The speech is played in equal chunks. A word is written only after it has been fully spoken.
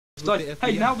So,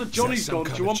 hey, now that Johnny's gone,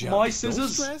 do you want my scissors? Don't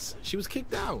stress. She was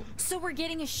kicked out. So we're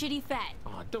getting a shitty fet.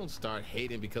 Oh, don't start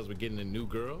hating because we're getting a new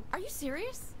girl. Are you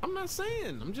serious? I'm not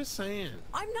saying. I'm just saying.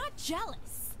 I'm not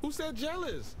jealous. Who said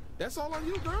jealous? That's all on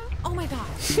you, girl. Oh my god.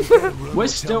 We're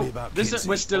still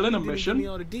in a mission.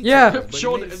 Yeah. Dump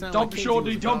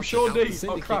Shaundi.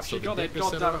 Oh crap, she got it.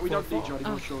 God damn it, we don't need Johnny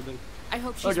more Shaundi. I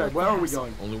hope she's Okay, where are we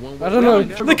going? Only one I don't know.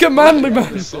 Look at Manly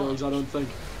Man. Series, I don't think.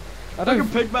 I don't.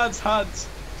 Look at Pigman's hands.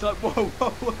 It's like, whoa, whoa,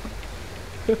 whoa.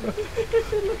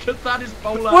 Look at that, his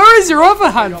bowler. Where is your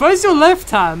other hand? Where's your left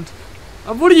hand?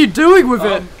 And what are you doing with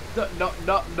it?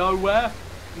 Nowhere.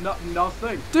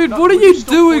 Nothing. Dude, No, what are would you stop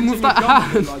doing pointing with your that gun at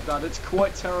me hand? like that? It's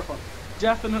quite terrifying.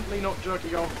 Definitely not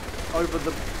jerking off over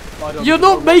the. I don't You're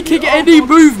know not making what any God,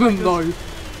 movement though.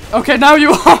 Okay, now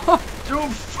you are.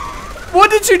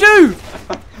 What did you do?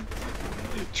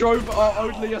 Drove our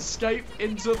only escape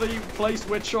into the place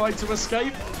we're trying to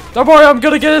escape. Don't worry, I'm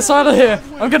gonna get us out of here.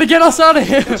 I'm gonna get us out of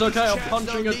here. It's okay, I'm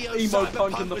punching an emo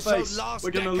punk in the face.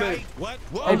 We're gonna live.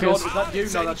 Oh god, is that you?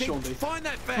 No, that's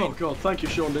Shaundi. Oh god, thank you,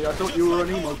 Shaundi. I thought you were an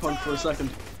emo punk for a second.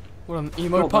 What an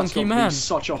emo God, punky man.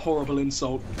 Such a horrible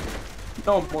insult.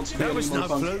 No one wants to be an emo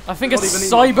punk. I think Not it's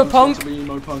even emo punks want to cyberpunk. be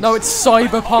emo punks. No, it's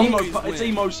cyberpunk. It's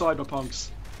emo cyberpunks.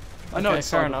 I know Okay,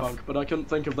 it's fair cyberpunk, enough. but I couldn't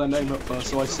think of their name at first,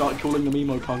 so I started calling them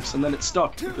emo punks, and then it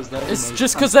stuck because they're. It's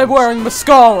just because they're wearing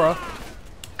mascara.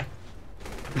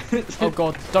 Oh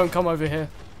god, don't come over here.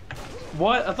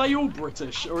 Why are they all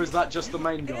British, or is that just the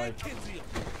main guy?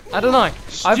 I don't know. I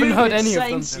haven't heard any of them.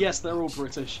 Saints, yes, they're all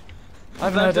British. I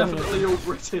haven't heard They're any of them. definitely all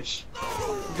British.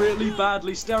 Really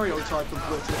badly stereotype of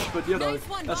British, but you know,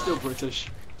 they're still British.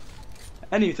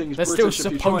 Anything's They're British still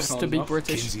if you try supposed hard to be enough.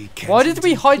 British. Why did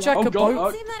we hijack Oh a god,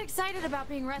 boat? Seem that excited about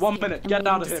being rescued. 1 minute, get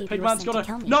out of here. Pigman's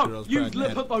gotta. No, you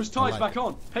put those ties back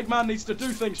on. Pigman needs to do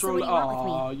things for all.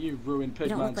 Ah, you ruined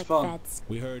Pigman's fun.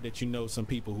 We heard that you know some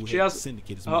people who She hate has. the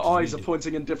Syndicate as Her much as eyes we are do.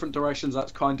 pointing in different directions.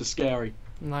 That's kind of scary.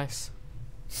 Nice.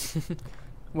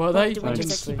 Were they? The I DeWynters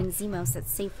didn't are see. keeping Zemos at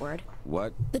safe word.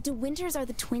 What? The DeWynters are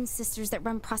the twin sisters that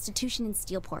run prostitution in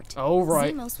Steelport. Oh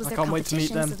right. Zemos was I their can't wait to meet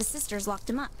competition, them. so the sisters locked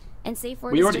him up. And Safe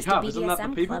Word We is already just have, a isn't that the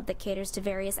BDSM people? club that caters to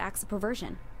various acts of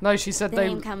perversion. No, she said The they.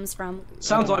 name comes from.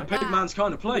 Sounds like Pigman's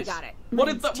kind of place. got it. What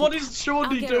is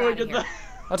Shaundi doing in there?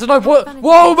 I don't know what.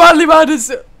 Whoa, Manly Man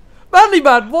is. Manly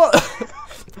Man, what?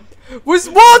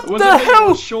 What the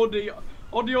hell? Shaundi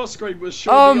on your screen was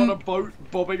Shaundi on a boat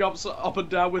bobbing up and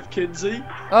down with Kinsey.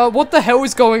 What the hell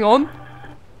is going on?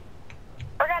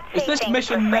 Is this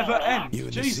mission never end? You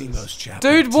and the Jesus. Zemos chap.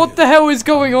 Dude, what the hell is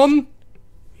going on?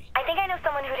 I think I know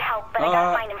someone who'd help, but I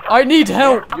gotta find him first. I need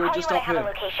help. I'll You're call just you when up I have a here.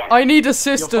 location. I need You're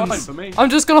assistance. fine for me. I'm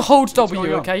just gonna hold going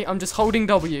W, on? okay? I'm just holding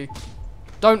W.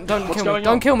 Don't kill me. going Don't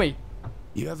on? kill me.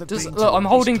 You ever Just been look, to I'm one of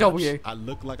holding these clubs? W. I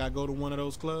look like I go to one of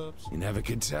those clubs. You never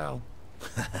could tell.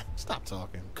 Stop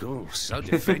talking. Cool, so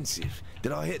defensive.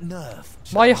 Did I hit nerve?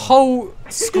 My whole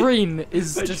screen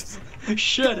is just.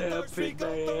 Shut up,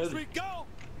 Pigman.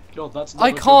 God, that's not I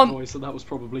a good can't- voice, and that was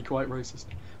probably quite racist.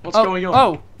 What's Oh, going on?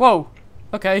 oh, whoa.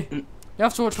 Okay. You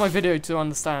have to watch my video to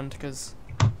understand, because.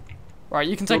 Right,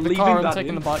 you can take You're the car. leaving I'm that taking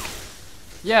in? the bike.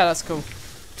 Yeah, that's cool.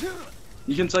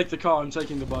 You can take the car. I'm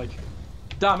taking the bike.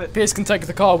 Damn it. Pierce can take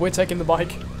the car. We're taking the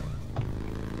bike.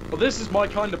 Well, this is my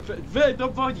kind of.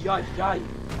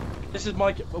 This is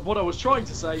my. What I was trying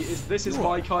to say is this is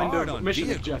my kind of mission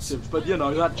objective, but you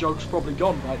know that joke's probably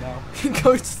gone by now.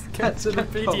 Go get to the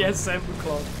BDSM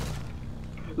club.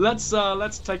 Let's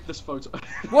take this photo.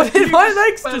 What did my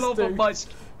legs Fell just off do? on my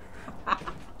Then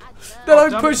Oh, I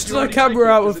damn it, pushed you the already camera taken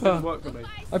it out 'cause of it didn't her. work for me.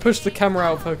 I pushed the camera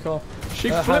out of her car. She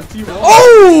flipped you off.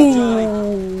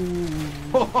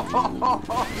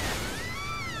 Oh!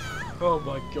 Oh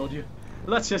my god, you.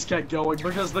 Let's just get going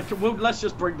because let's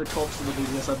just bring the cops to the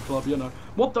BDSM club, you know.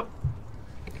 What the?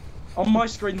 On my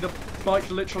screen, the bike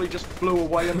literally just flew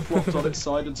away and flopped on its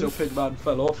side until Pigman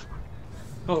fell off.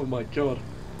 Oh my god.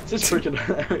 This is freaking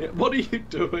hilarious. What are you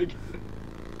doing?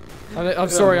 I'm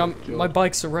sorry, Oh my God. my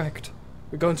bike's erect.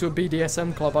 We're going to a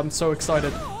BDSM club. I'm so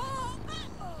excited.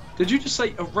 Did you just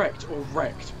say erect or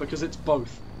wrecked? Because it's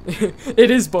both.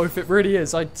 It is both. It really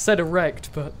is. I said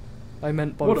erect, but I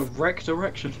meant both. What a wrecked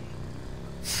erection.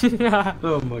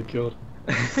 Oh my god.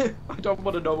 I don't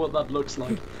want to know what that looks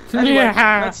like. Anyway,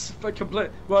 Yeah. let's complete.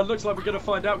 Well, it looks like we're going to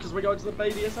find out because we're going to the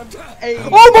BDSM. Hey.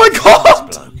 Oh my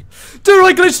god! Dude,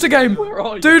 I glitched the game! Where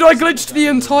are you? Dude, I glitched the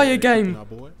entire game. Now,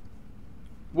 boy.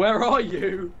 Where are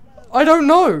you? I don't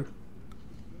know.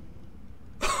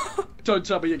 Don't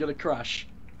tell me you're going to crash.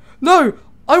 No,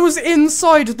 I was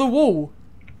inside the wall.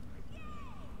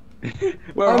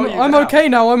 Where are you I'm now? okay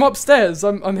now. I'm upstairs.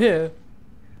 I'm here.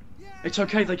 It's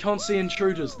okay, they can't see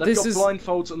intruders. They've This got is-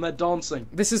 blindfolds and they're dancing.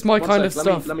 This is my One kind sec, of let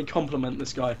stuff. Let me compliment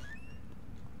this guy.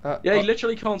 Yeah, he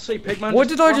literally can't see. Pigman What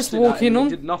did I just thrusted at walk him in and on?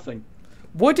 He did nothing.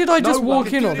 What did I just No walk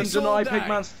one in can on? deny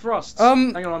Pigman's thrusts.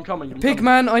 Hang on, I'm coming.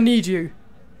 Pigman, I need you.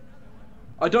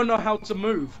 I don't know how to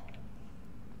move.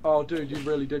 Oh, dude, you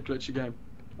really did glitch your game.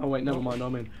 Oh wait, never mind.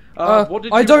 I'm in. What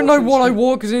did I you don't know walk what I into?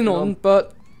 walked in on,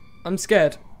 but I'm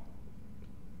scared.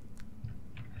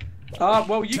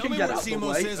 Well, you Tell can me get what out the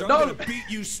Zemo way. says, or I'm No. gonna beat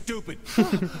you, stupid.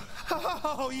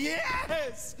 Oh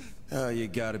yes! Oh, you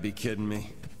gotta be kidding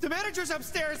me. The manager's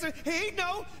upstairs. He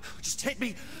no, just hit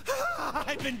me.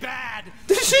 I've been bad.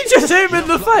 Did she just hit him in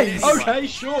the face? Okay,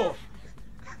 sure.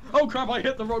 Oh crap! I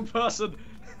hit the wrong person.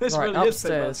 This Right, really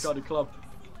upstairs. is Pigman's kind of club.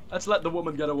 Let's let the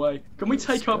woman get away. Can we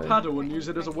take our go. paddle and use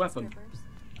it as a weapon?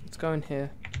 Let's go in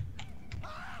here.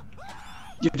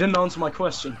 You didn't answer my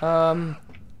question.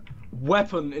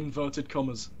 Weapon inverted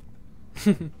commas.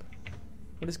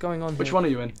 What is going on Which here? one are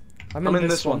you in? I'm in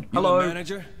this one. You Hello. the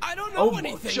manager? I don't Oh know my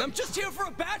anything. God. I'm just here for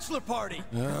a bachelor party.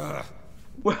 Where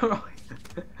are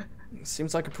you?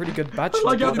 Seems like a pretty good bachelor.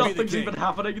 Like how Gotta be the nothing's king. even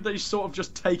happening, they're sort of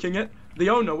just taking it. The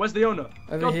owner, where's the owner?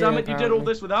 Over God here, damn it, you did all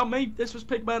apparently. this without me? This was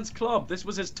Pigman's club, this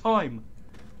was his time.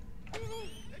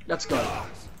 Let's go.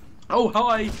 Oh,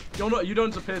 hi! You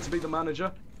don't appear to be the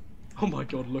manager. Oh my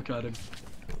god, look at him.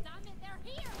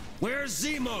 Where's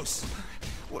Zemos?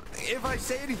 If I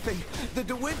say anything, the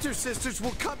DeWynter sisters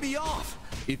will cut me off.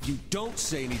 If you don't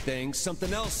say anything,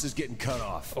 something else is getting cut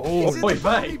off. Oh, boy,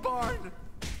 Bobby hey. barn.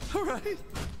 All right.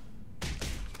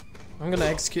 I'm gonna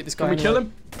execute this guy. Can we kill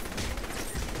him?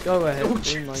 Go ahead, Oh, be my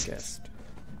Jesus. guest.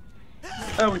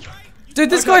 There we go. Dude,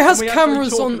 this Okay, guy has can we actually cameras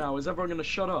talk on. now? Is everyone gonna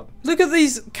shut up? Look at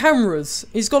these cameras.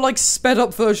 He's got like sped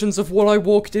up versions of what I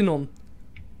walked in on.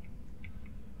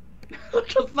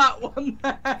 Look at that one.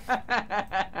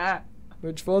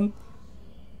 Which one?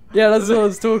 Yeah, that's what I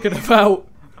was talking about.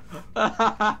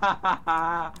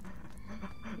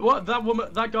 What?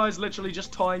 That guy's literally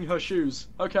just tying her shoes.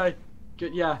 Okay,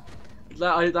 good. Yeah,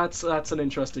 that's an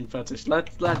interesting fetish.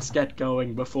 Let's get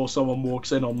going before someone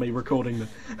walks in on me recording them.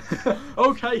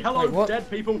 Okay, hello, Wait, what? dead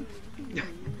people.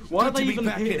 Why are they to be even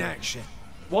back in here? action.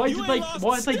 Why You ain't lost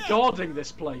are a they step. guarding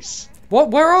this place?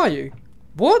 What? Where are you?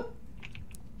 What?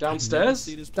 Downstairs?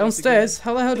 Downstairs?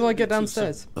 How the hell do I get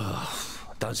downstairs?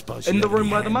 Don't suppose In you the have room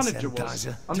any where the hand manager was.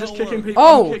 sanitizer? I'm just Don't kicking worry. people.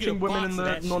 Oh! I'm kicking women in the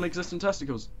Box that non-existent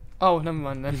testicles. Oh, never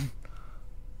mind then.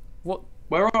 What?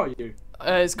 Where are you?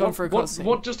 It's gone for a What cutscene.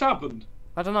 what just happened?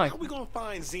 I don't know. How we gonna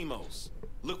find Zemos?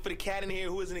 Look for the cat in here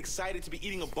who isn't excited to be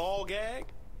eating a ball gag?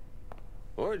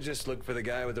 Or just look for the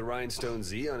guy with the rhinestone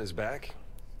Z on his back.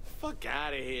 Fuck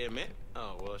out of here, man.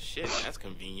 Oh, well, shit, that's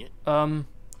convenient.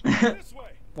 This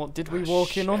way. What did we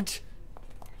walk in on?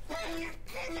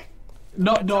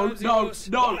 No.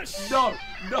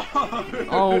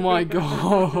 Oh my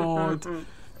god.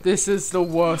 This is the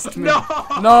worst mission.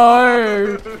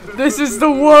 No! This is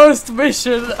the worst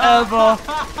mission ever.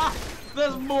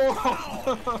 There's more.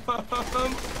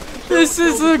 This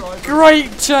is a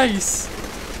great chase.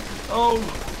 Oh.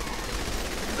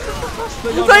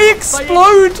 They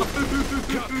explode.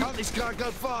 Can't this guy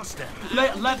go faster?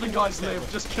 Let the guys live.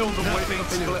 Just kill them with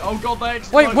the people. Oh god, they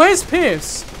explode. Wait, where's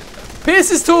Pierce?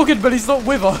 Pierce is talking, but he's not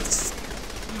with us.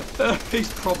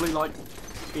 He's probably like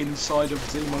inside of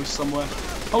Zemo somewhere.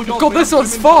 Oh god, God, we this have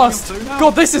one's women killing fast. him too now.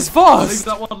 God, this is Leave fast.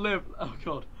 that one live. Oh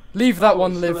god. Leave that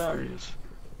one It's live. hilarious.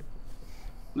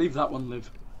 Leave that one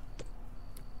live.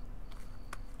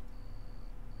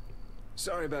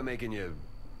 Sorry about making you,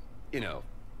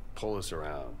 pull us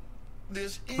around.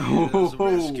 This is Oh,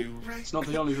 rescue. it's not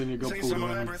the only thing you got pulled some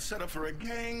around. elaborate setup for a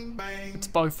gang bang. It's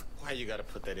both. Why you gotta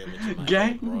put that image in my Gang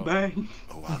head, bro? bang.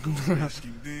 Oh, I go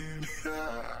rescue them.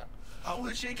 I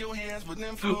would shake your hands, but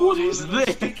them floors What were a is little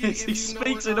this? sticky if He you know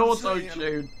speaks what in I'm auto saying.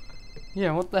 tune.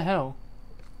 Yeah, what the hell?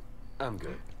 I'm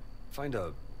good. Find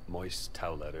a moist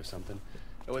towelette or something.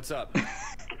 Oh, what's up? I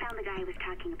found the guy I was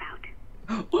talking about.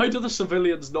 Why do the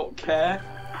civilians not care?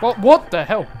 What the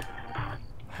hell?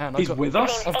 Man, He's with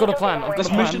us? I've got a plan. I've got This a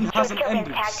plan. mission hasn't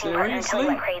ended. Seriously?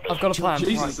 I've got a plan.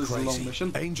 Jesus, this is a long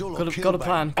mission. Angel Got a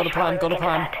plan. Got a plan. Got a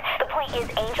plan. The point is,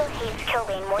 Angel hates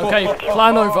Kildane more Okay, than you do.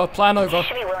 plan over. Plan over. You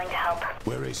should be willing to help.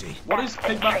 Where is he? What is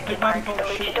Pigman? The Pigman can't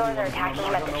shoot luchadors are anyone. attacking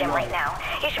him at the gym right now.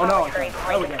 You should Oh no, probably hurry okay. before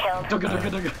There he we gets go. killed. Dugga.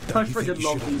 I freaking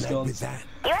love these With guns. that.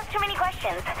 You asked too many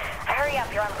questions. Hurry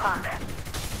up, you're on the clock.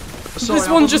 Sorry, This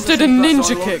I one wasn't just did a listening to that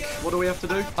ninja dialogue. kick. What do we have to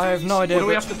do? I have no idea. What do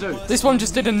we but have to do? This one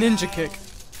just did a ninja kick.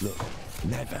 Look,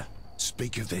 never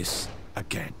speak of this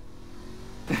again.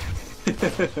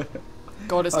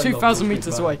 God, it's I love 2,000 you,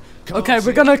 meters Pigman. away. Okay,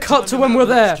 we're gonna cut to when we're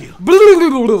there. Okay, oh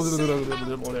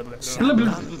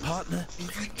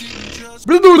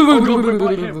god, we're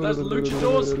right here. There's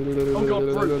luchadors. Oh god,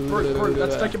 Brute.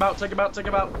 Let's take him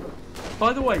out.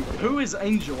 By the way, who is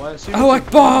Angel? I assume. Oh,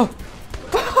 Akbar!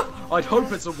 I'd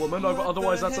hope it's a woman,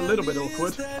 otherwise that's a little bit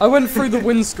awkward. I went through the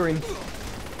windscreen.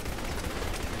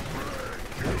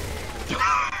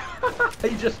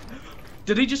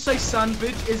 Did he just say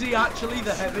sandwich? Is he actually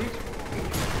the heavy?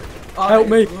 Help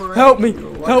me! Help me!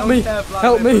 Help me!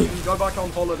 Help me! Go back on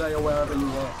holiday or wherever you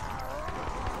are.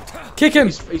 Kick him!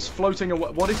 He's floating away.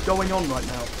 What is going on right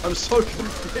now? I'm so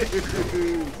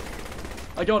confused.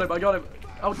 I got him.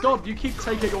 Oh god, you keep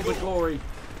taking all the glory.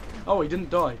 Oh, he didn't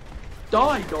die.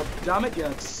 Die, god damn it,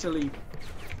 you silly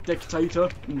dictator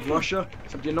in Russia.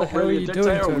 Except you're not really a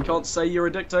dictator, and we can't say you're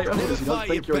a dictator because you don't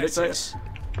think you're a dictator.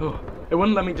 Oh, it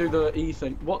wouldn't let me do the E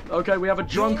thing. What? Okay, we have a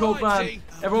drunk old man.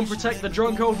 Everyone protect the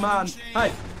drunk old man.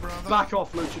 Hey, back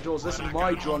off, luchadors. This is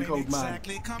my drunk old man.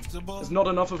 There's not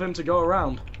enough of him to go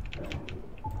around.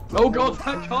 Oh god,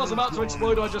 that car's about to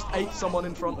explode. I just ate someone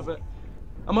in front of it.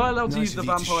 Am I allowed to use the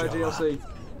vampire DLC?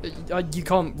 You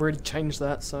can't really change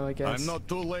that, so I guess. I'm not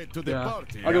too late to the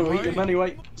party. I gotta eat him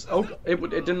anyway. Oh, it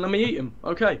didn't let me eat him.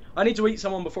 Okay, I need to eat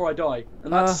someone before I die,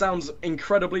 and that sounds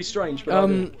incredibly strange.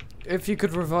 But if you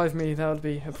could revive me, that would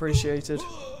be appreciated.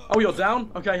 Oh, you're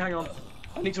down? Okay, hang on.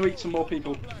 I need to eat some more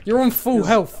people. You're on full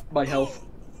health. My health.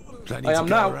 Plenty I am to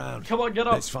go now. around. Come on, get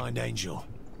up. Let's find Angel.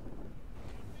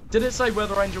 Did it say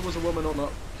whether Angel was a woman or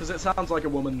not? Because it sounds like a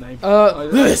woman name.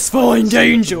 Let's find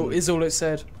Angel is all it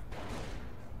said.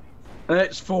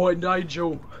 Let's find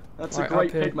Angel. That's right, a great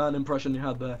up here. Pigman impression you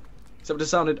had there. Except it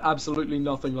sounded absolutely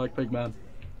nothing like Pigman.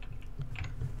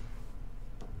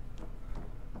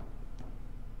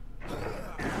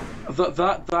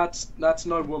 That's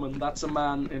no woman. That's a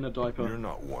man in a diaper. You're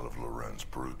not one of Loren's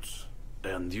brutes.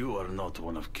 And you are not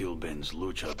one of Kilben's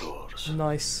luchadors.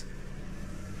 Nice.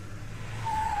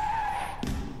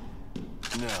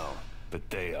 No, but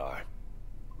they are.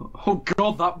 Oh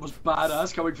god, that was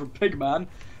badass coming from Pigman.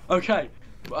 Okay,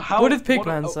 how? What did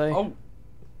Pigman say? Oh,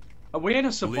 are we in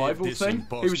a survival thing?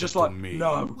 He was just like,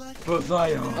 no, but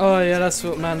they are. Oh yeah, that's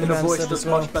what Man the in a Man voice said that's as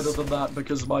well. much better than that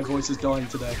because my voice is dying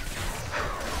today.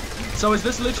 So is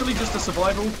this literally just a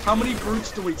survival? How many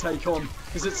brutes do we take on?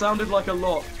 Because it sounded like a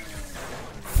lot.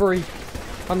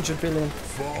 300 billion.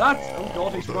 That's, oh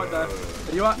god, he's right there.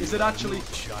 Are you is it actually?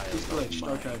 He's glitched.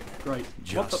 Okay, great.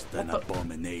 Just an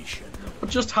abomination.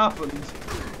 What just happened?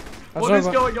 What is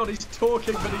going on? He's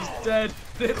talking, but he's dead.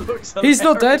 It looks hilarious. He's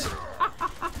not dead.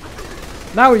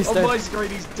 Now he's dead. On my screen,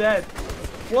 he's dead.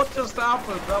 What just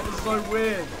happened? That was so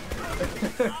weird.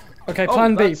 Okay,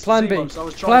 plan B, plan B. I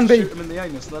was trying Plan to B. shoot him in the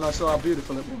anus, and then I saw how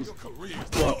beautiful it was.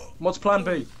 What? What's plan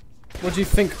B? What do you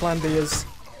think plan B is?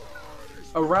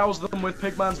 Arouse them with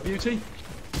Pigman's beauty?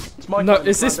 It's my No, kind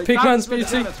is of this plan B. Pigman's That's the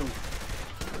beauty? genital.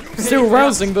 Still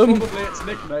rousing them. Probably its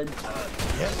nickname.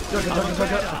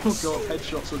 Oh god,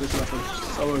 headshots with this weapon.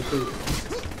 So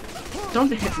OP.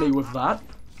 Don't hit me with that.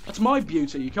 That's my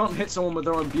beauty. You can't hit someone with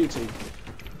their own beauty.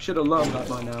 Should have learned that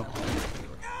by now.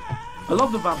 I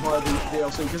love the vampire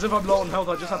DLC because if I'm low on health,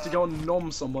 I just have to go and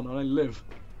nom someone and I live.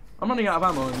 I'm running out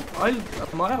of ammo.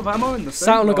 Am I out of ammo in the thing?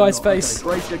 Sat on a guy's Okay, face.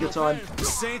 great digger time. The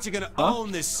Saints are gonna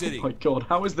own this city. Oh my god,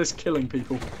 how is this killing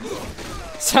people?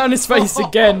 Sat on his face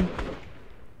again.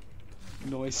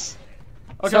 Nice.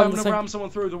 Okay, I'm gonna ram someone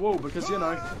through the wall because, you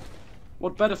know,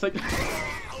 what better thing?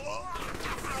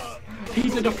 He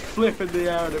did a flip in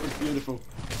the air and it was beautiful.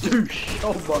 Douche!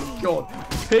 Oh my god.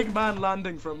 Pigman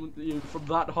landing from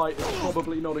that height is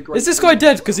probably not a great Is this guy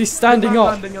dead because he's standing up?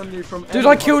 landing on you from Dude,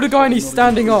 I killed a guy and he's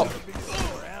standing up.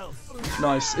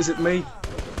 Nice. Is it me?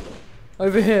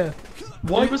 Over here.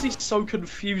 Why was he so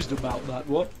confused about that?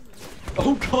 What?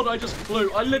 Oh god, I just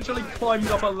flew. I literally climbed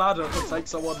up a ladder to take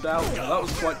someone down there. That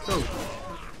was quite cool.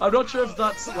 I'm not sure if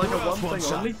that's like a one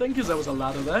thing only thing because there was a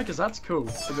ladder there, because that's cool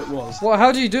if it was. What?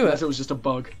 How do you do Unless it? it was just a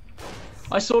bug.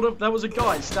 There was a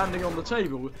guy standing on the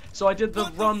table, so I did the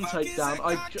run takedown.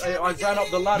 I ran up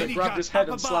the ladder, grabbed his head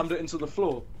and slammed it into the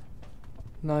floor.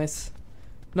 Nice.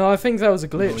 No, I think that was a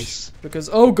glitch. Nice. Because,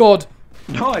 oh god.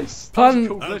 Nice. Plan,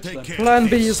 cool glitch, plan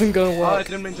B isn't gonna work. I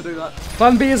didn't mean to do that.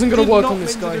 Plan B isn't gonna work on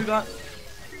this guy.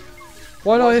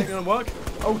 Why not? Is it gonna work?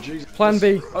 Oh Jesus. Plan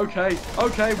B. Okay,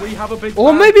 okay, we have a big.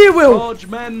 Or maybe it will. Large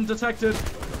men detected.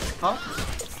 Huh?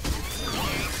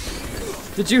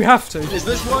 Did you have to? Is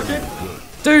this working?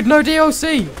 Dude, no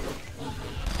DLC.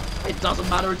 It doesn't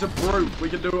matter. It's a brute. We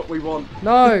can do what we want.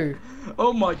 No.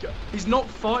 Oh my god. He's not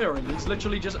firing. He's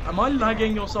literally just. Am I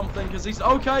lagging or something? Because he's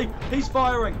okay. He's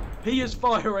firing. He is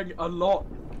firing a lot.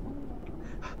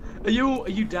 Are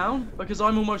you down? Because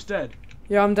I'm almost dead.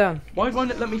 Yeah, I'm down. Why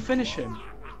won't it let me finish him?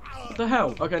 What the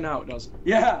hell? Okay, now it does.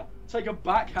 Yeah! Take a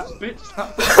backhand, bitch.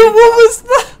 What was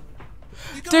that?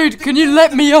 Dude, can you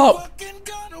let me up?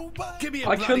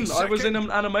 I couldn't, I was in an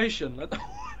animation.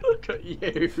 Look at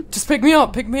you. Just pick me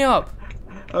up, pick me up.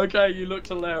 Okay, you looked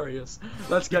hilarious.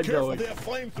 Let's get going.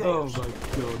 Oh my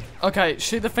god. Okay,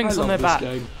 shoot the things I on their love back.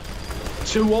 this game.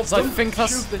 Two of them. I think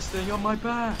that's... Shoot this thing on my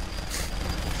back.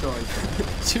 Sorry.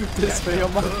 Shoot this thing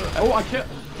on my back. Oh, I can't.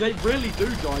 They really do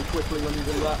die quickly when you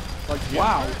do that. Like,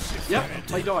 wow. Yep,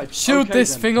 they died. Shoot okay,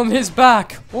 this thing on his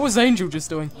back. What was Angel just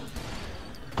doing?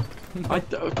 I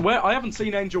haven't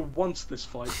seen Angel once this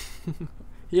fight.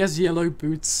 He has yellow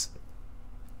boots.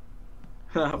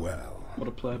 Well, what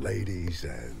a pleb. Ladies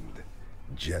and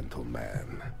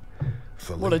gentlemen,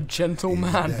 what a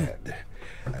gentleman. Dead,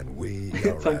 and we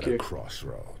are at a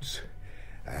crossroads.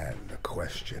 And the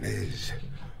question is,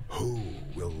 who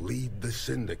will lead the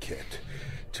Syndicate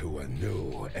to a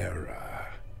new era?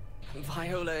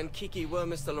 Viola and Kiki were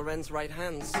Mr. Loren's right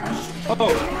hands.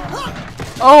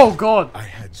 Oh god. I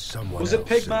had someone. Was it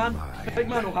Pigman?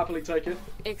 Pigman will happily take it.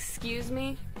 Excuse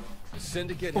me? The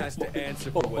Syndicate has to answer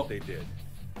for what they did.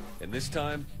 And this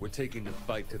time, we're taking the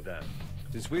fight to them.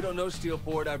 Since we don't know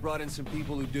Steelport, I brought in some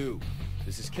people who do.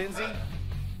 This is Kinsey,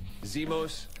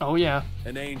 Zemos, oh yeah,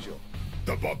 and Angel.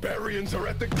 The barbarians are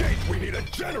at the gate. We need a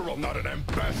general, not an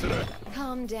ambassador.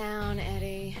 Calm down,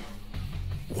 Eddie.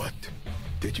 What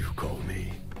did you call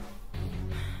me?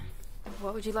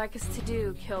 What would you like us to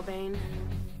do, Killbane?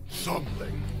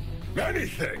 Something.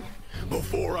 Anything.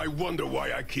 Before I wonder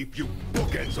why I keep you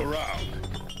bookends around.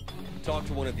 Talk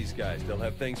to one of these guys. They'll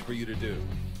have things for you to do.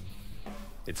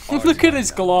 It's look at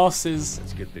his glasses.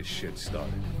 Let's get this shit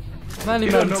started. Manny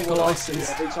Man's glasses.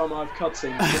 Every time I have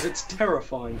cutscenes, because it's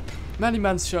terrifying. Manny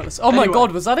Man's shirtless. Oh my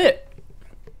god, was that it?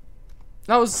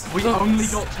 That was. We only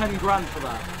got 10 grand for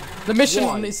that. The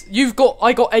mission is.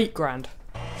 I got 8 grand.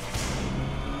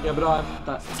 Yeah, but I have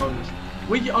that bonus.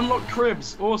 We unlocked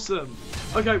cribs. Awesome.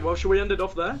 Okay, well, shall we end it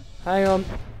off there? Hang on.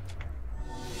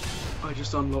 I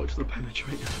just unlocked the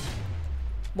penetrator.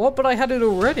 What? But I had it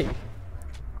already.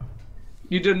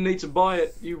 You didn't need to buy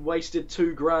it. You wasted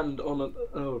 2 grand on it.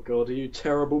 Oh god, are you a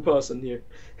terrible person, you?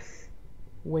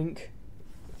 Wink.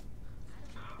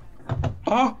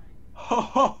 Huh? Ho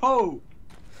ho ho!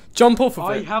 Jump off of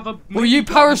it. I have a. Will you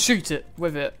parachute it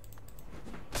with it?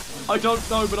 I don't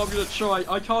know, but I'm gonna try.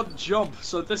 I can't jump,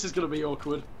 so this is gonna be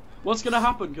awkward. What's gonna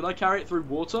happen? Can I carry it through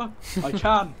water? I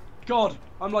can. God,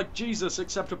 I'm like Jesus,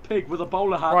 except a pig with a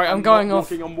bowler hat. Right, I'm going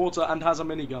off. Walking on water and has a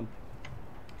minigun.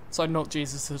 So not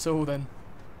Jesus at all then.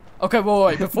 Okay, well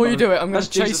wait. Before you do it, I'm gonna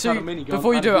chase you.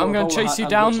 Before you do it, I'm gonna chase you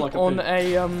down on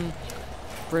a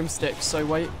broomstick. So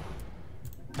wait.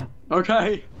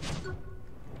 Okay.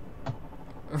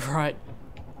 Right.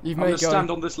 You may I'm go. gonna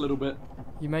stand on this little bit.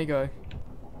 You may go.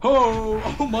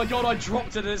 Oh! Oh my god! I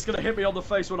dropped it, and it's gonna hit me on the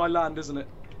face when I land, isn't it?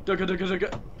 Dugga dugga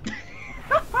dugga.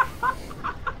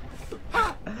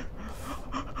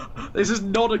 This is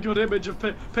not a good image of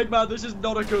Pigman. This is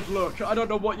not a good look. I don't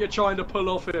know what you're trying to pull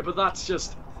off here, but that's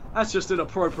just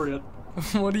inappropriate.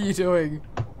 What are you doing?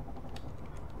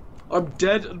 I'm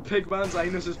dead, and Pigman's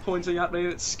anus is pointing at me,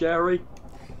 and it's scary.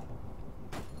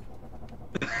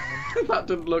 That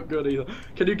didn't look good either.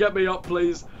 Can you get me up,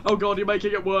 please? Oh god, you're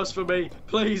making it worse for me.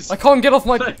 Please. I can't get off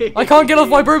my. I can't get off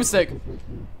my broomstick.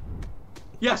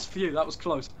 Yes, for you. That was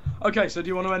close. Okay, so do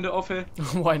you want to end it off here?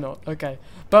 Why not? Okay,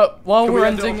 but while Can we're we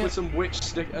end ending it off with some witch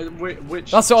stick.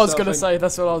 Witch. That's what I was gonna say.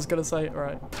 That's what I was gonna say. All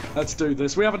right. Let's do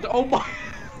this. We haven't. Oh my!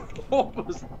 What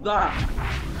was that?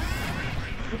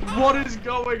 What is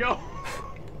going on?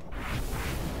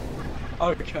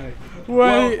 Okay.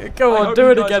 Wait, go on, do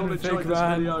it again, big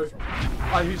man.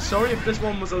 I'm sorry if this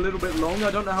one was a little bit long. I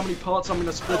don't know how many parts I'm going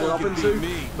to split it up into.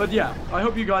 But yeah, I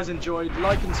hope you guys enjoyed.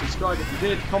 Like and subscribe if you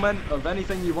did. Comment of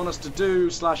anything you want us to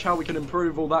do, / how we can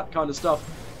improve, all that kind of stuff.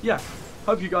 Yeah,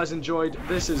 hope you guys enjoyed.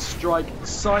 This is Strike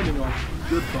signing off.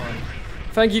 Goodbye.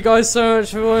 Thank you guys so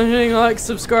much for watching. Like,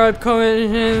 subscribe,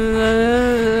 comment, and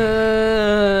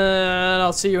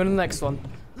I'll see you in the next one.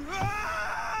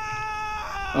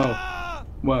 Oh,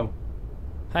 well.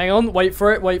 Hang on, wait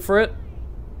for it, wait for it.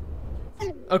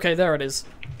 Okay, there it is.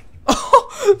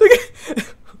 Oh, look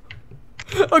at.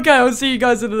 Okay, I'll see you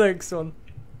guys in the next one.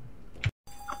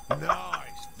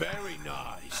 Nice, very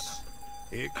nice.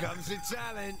 Here comes the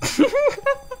talent.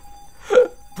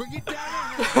 Bring it down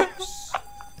a house.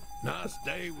 Nice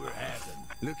day we're having.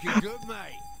 Looking good,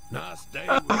 mate. Nice day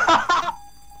we're having.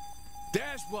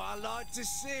 That's what I like to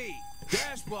see.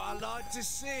 That's what I like to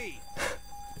see.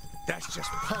 That's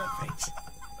just perfect.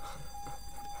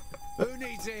 Who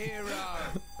needs a hero?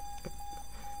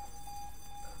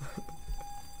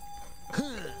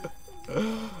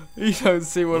 You don't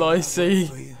see what I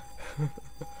see.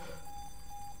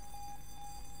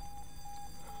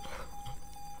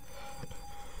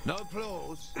 No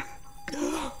applause.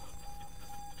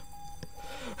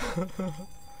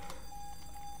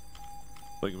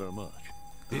 Thank you very much.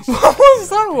 What was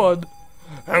that one?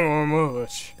 Hang on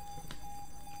much.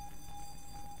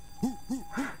 You're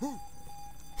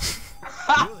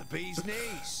the bee's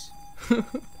knees.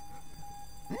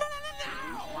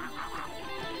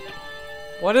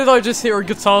 Why did I just hear a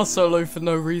guitar solo for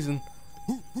no reason?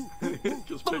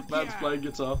 Because Big Man's playing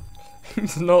guitar.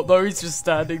 He's not though, he's just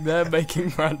standing there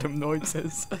making random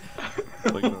noises.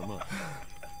 Thank you very much.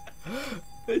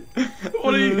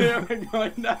 What are you hearing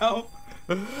right now?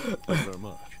 Thank you very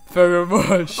much. Very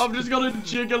much. I've just got a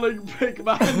jiggling Big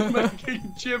Man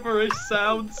making gibberish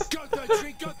sounds. Go,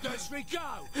 Freshie, go!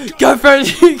 Go,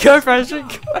 Freshie, go, Freshie, go!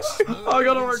 I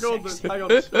gotta record this. Hang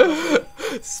on.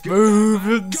 Smooth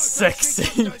and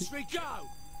sexy.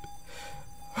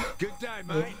 Good day,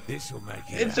 mate. This'll make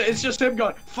it. It's just him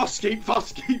going, Fusky.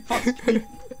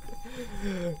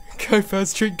 Go,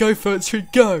 First Street, go, First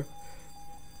Street, go!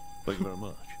 Thank you very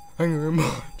much. Thank you very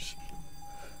much.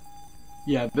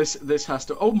 Yeah, this has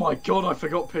to. Oh my god, I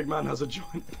forgot Pigman has a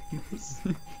giant penis.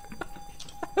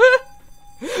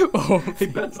 Oh, he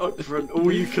bent over and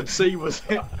all you could see was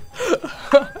him.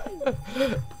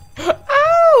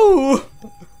 Ow!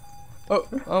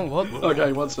 Oh, what?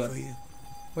 Okay, one sec.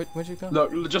 Where'd you go?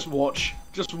 Look, just watch.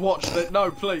 Just watch that.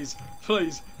 No, please. We'll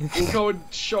go and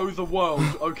show the world,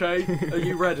 okay? Are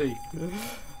you ready?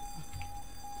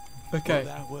 Okay. Will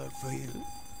that work for you?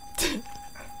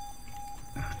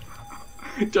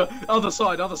 Other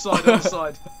side. Do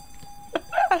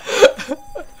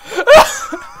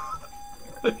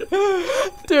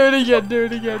it again. Do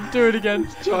it again.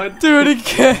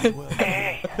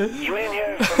 Hey, you ain't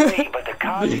here for me, but the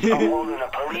cops are holding a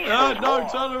police no,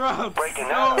 turn around.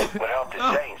 Breaking out would help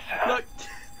the Saints. Look.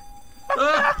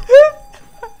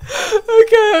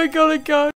 Okay, I gotta go.